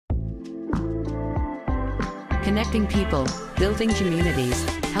connecting people, building communities,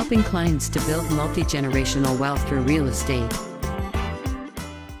 helping clients to build multi-generational wealth through real estate.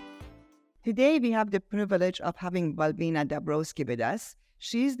 Today, we have the privilege of having Balbina Dobrowski with us.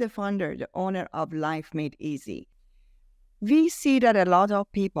 She's the founder, the owner of Life Made Easy. We see that a lot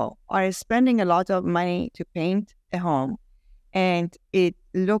of people are spending a lot of money to paint a home, and it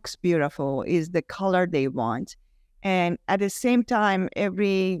looks beautiful, is the color they want. And at the same time,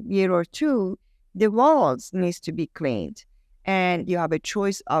 every year or two, the walls needs to be cleaned. And you have a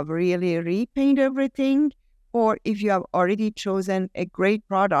choice of really repaint everything, or if you have already chosen a great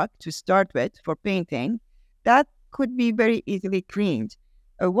product to start with for painting, that could be very easily cleaned.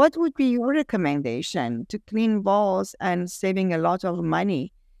 What would be your recommendation to clean walls and saving a lot of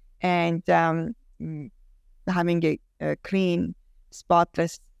money and having a clean,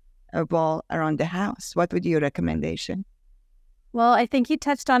 spotless wall around the house? What would be your recommendation? Well, I think you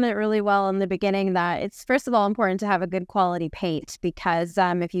touched on it really well in the beginning that it's, first of all, important to have a good quality paint because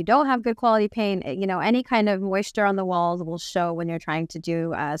if you don't have good quality paint, any kind of moisture on the walls will show when you're trying to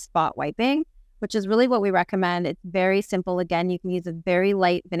do spot wiping, which is really what we recommend. It's very simple. Again, you can use a very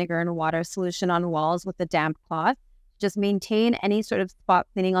light vinegar and water solution on walls with a damp cloth. Just maintain any sort of spot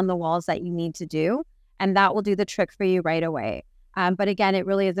cleaning on the walls that you need to do, and that will do the trick for you right away. But again, it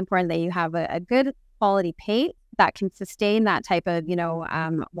really is important that you have a good quality paint that can sustain that type of,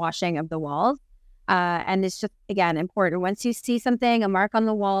 washing of the walls. And it's just, again, important. Once you see something, a mark on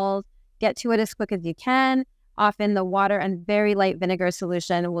the walls, get to it as quick as you can. Often the water and very light vinegar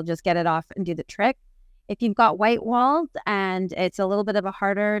solution will just get it off and do the trick. If you've got white walls and it's a little bit of a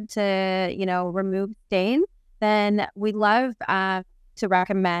harder to, remove stain, then we love to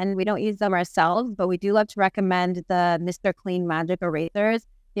recommend, we don't use them ourselves, but we do love to recommend the Mr. Clean Magic Erasers.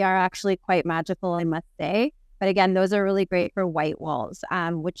 They are actually quite magical, I must say. But again, those are really great for white walls,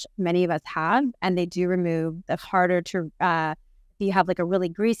 which many of us have, and they do remove the harder to, if you have like a really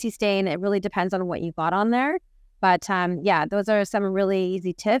greasy stain, it really depends on what you got on there. But those are some really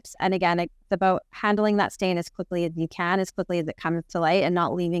easy tips. And again, it's about handling that stain as quickly as you can, as quickly as it comes to light, and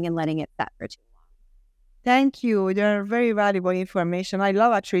not leaving and letting it set for too long. Thank you. They're very valuable information. I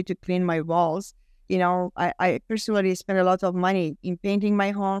love actually to clean my walls. I personally spend a lot of money in painting my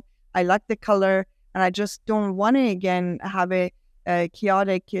home. I like the color, and I just don't want to, again, have a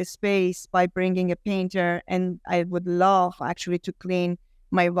chaotic space by bringing a painter. And I would love actually to clean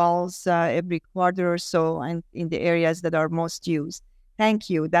my walls every quarter or so and in the areas that are most used. Thank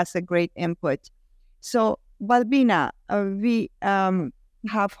you. That's a great input. So, Balbina, we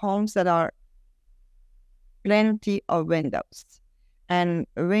have homes that are plenty of windows. And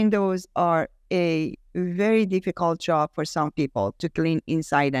windows are a very difficult job for some people to clean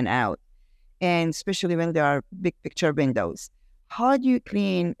inside and out, and especially when there are big picture windows. How do you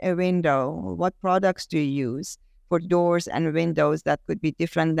clean a window? What products do you use for doors and windows that could be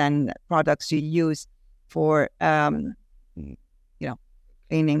different than products you use for, cleaning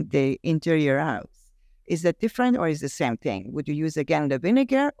the interior house? Is that different or is it the same thing? Would you use, again, the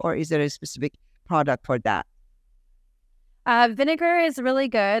vinegar, or is there a specific product for that? Vinegar is really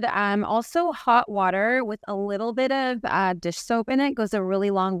good. Also, hot water with a little bit of dish soap in it goes a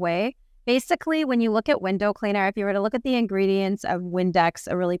really long way. Basically, when you look at window cleaner, if you were to look at the ingredients of Windex,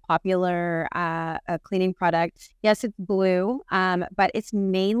 a really popular cleaning product, yes, it's blue, but it's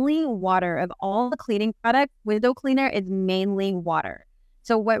mainly water. Of all the cleaning products, window cleaner is mainly water.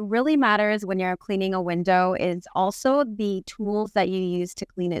 So what really matters when you're cleaning a window is also the tools that you use to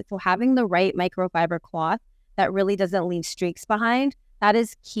clean it. So having the right microfiber cloth that really doesn't leave streaks behind, that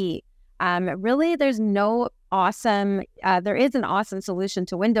is key. Really, there is an awesome solution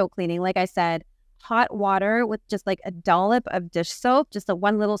to window cleaning. Like I said, hot water with just like a dollop of dish soap, just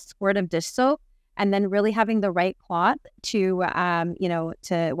one little squirt of dish soap, and then really having the right cloth to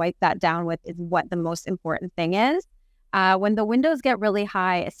wipe that down with is what the most important thing is. When the windows get really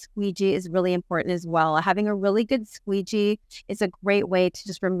high, a squeegee is really important as well. Having a really good squeegee is a great way to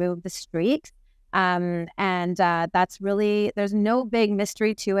just remove the streaks. That's really, there's no big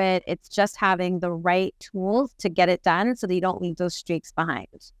mystery to it. It's just having the right tools to get it done so that you don't leave those streaks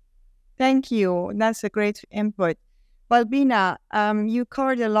behind. Thank you. That's a great input. Balbina, you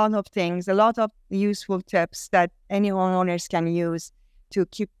covered a lot of things, a lot of useful tips that any homeowners can use to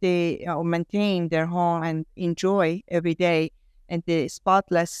keep maintain their home and enjoy every day and the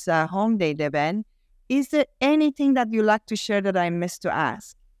spotless home they live in. Is there anything that you like to share that I missed to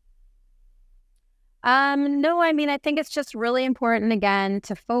ask? No, I think it's just really important, again,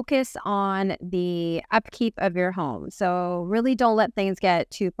 to focus on the upkeep of your home. So really don't let things get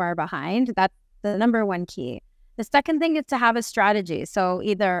too far behind. That's the number one key. The second thing is to have a strategy. So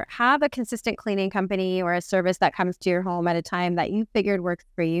either have a consistent cleaning company or a service that comes to your home at a time that you figured works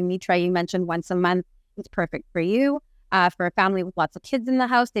for you. Mitra, you mentioned once a month is perfect for you. For a family with lots of kids in the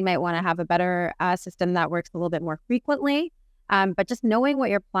house, they might want to have a better system that works a little bit more frequently. But just knowing what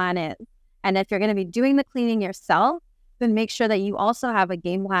your plan is. And if you're going to be doing the cleaning yourself, then make sure that you also have a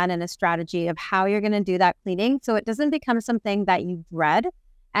game plan and a strategy of how you're going to do that cleaning, so it doesn't become something that you dread,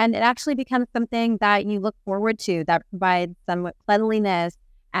 and it actually becomes something that you look forward to, that provides some cleanliness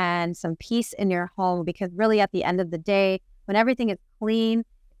and some peace in your home. Because really at the end of the day, when everything is clean,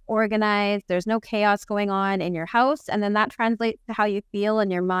 organized, there's no chaos going on in your house, and then that translates to how you feel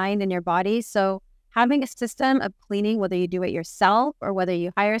in your mind and your body. So having a system of cleaning, whether you do it yourself or whether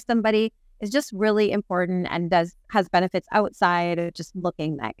you hire somebody, is just really important and has benefits outside of just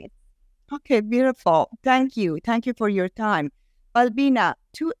looking nice. Okay, beautiful. Thank you. Thank you for your time. Balbina,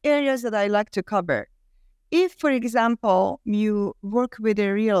 2 areas that I like to cover. If, for example, you work with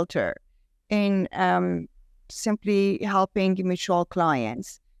a realtor in simply helping mutual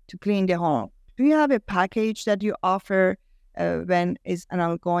clients to clean the home, do you have a package that you offer when is an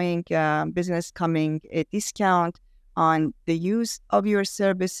ongoing business coming, a discount on the use of your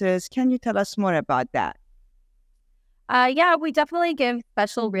services? Can you tell us more about that? Yeah, we definitely give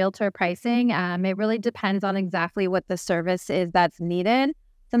special realtor pricing. It really depends on exactly what the service is that's needed.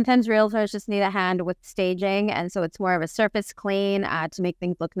 Sometimes realtors just need a hand with staging, and so it's more of a surface clean to make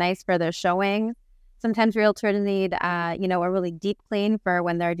things look nice for their showing. Sometimes realtors need, a really deep clean for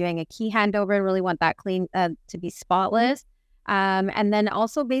when they're doing a key handover and really want that clean to be spotless. And then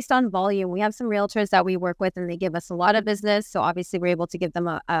also based on volume, we have some realtors that we work with and they give us a lot of business. So obviously we're able to give them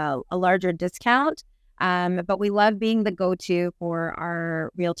a larger discount. But we love being the go-to for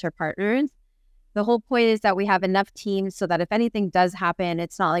our realtor partners. The whole point is that we have enough teams so that if anything does happen,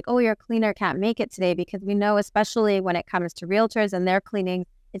 it's not like, oh, your cleaner can't make it today, because we know, especially when it comes to realtors and their cleaning,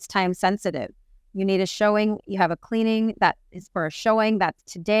 it's time sensitive. You need a showing, you have a cleaning that is for a showing that's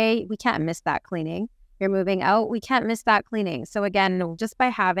today. We can't miss that cleaning. You're moving out, we can't miss that cleaning. So again, just by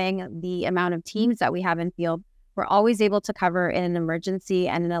having the amount of teams that we have in field, we're always able to cover in an emergency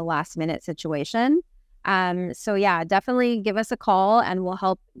and in a last minute situation. So yeah, definitely give us a call and we'll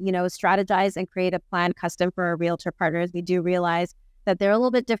help, strategize and create a plan custom for our realtor partners. We do realize that they're a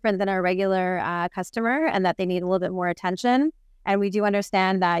little bit different than our regular customer and that they need a little bit more attention. And we do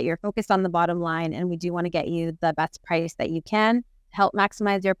understand that you're focused on the bottom line, and we do want to get you the best price that you can to help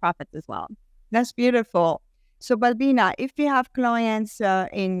maximize your profits as well. That's beautiful. So Balbina, if we have clients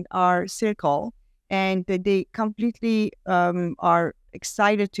in our circle and they completely are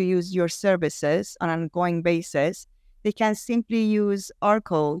excited to use your services on an ongoing basis, they can simply use our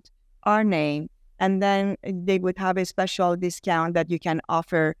code, our name, and then they would have a special discount that you can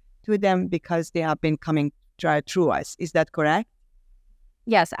offer to them because they have been coming through us. Is that correct?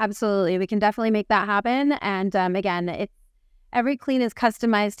 Yes, absolutely. We can definitely make that happen. And again, every clean is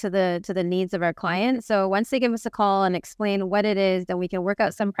customized to the needs of our clients. So once they give us a call and explain what it is, then we can work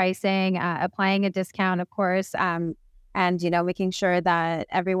out some pricing, applying a discount, of course, and making sure that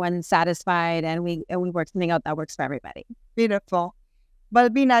everyone's satisfied and we work something out that works for everybody. Beautiful.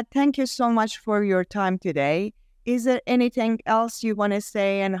 Balbina, thank you so much for your time today. Is there anything else you want to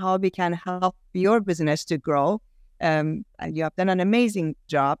say and how we can help your business to grow? And you have done an amazing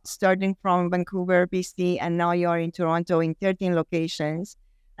job starting from Vancouver, BC, and now you're in Toronto in 13 locations.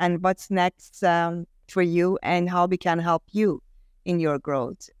 And what's next for you and how we can help you in your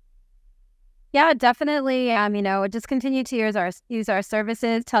growth? Yeah, definitely. Just continue to use our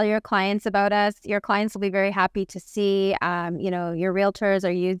services. Tell your clients about us. Your clients will be very happy to see, your realtors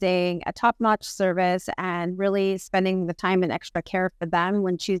are using a top-notch service and really spending the time and extra care for them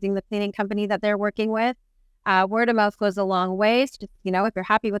when choosing the cleaning company that they're working with. Word of mouth goes a long way. So just, if you're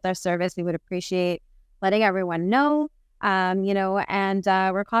happy with our service, we would appreciate letting everyone know. And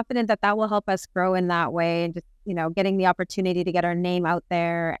we're confident that will help us grow in that way. And just, getting the opportunity to get our name out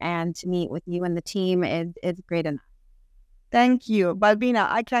there and to meet with you and the team is great enough. Thank you. Balbina,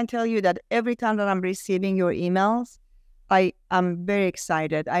 I can tell you that every time that I'm receiving your emails, I am very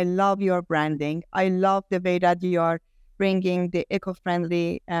excited. I love your branding. I love the way that you are bringing the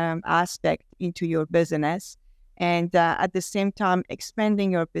eco-friendly aspect into your business. And at the same time,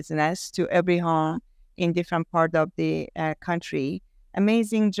 expanding your business to every home in different part of the country.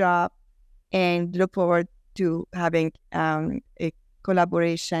 Amazing job, and look forward to having a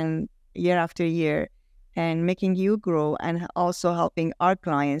collaboration year after year and making you grow and also helping our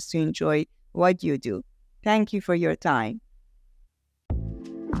clients to enjoy what you do. Thank you for your time.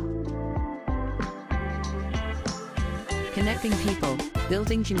 Connecting people,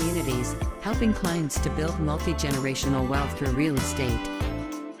 building communities, helping clients to build multi-generational wealth through real estate.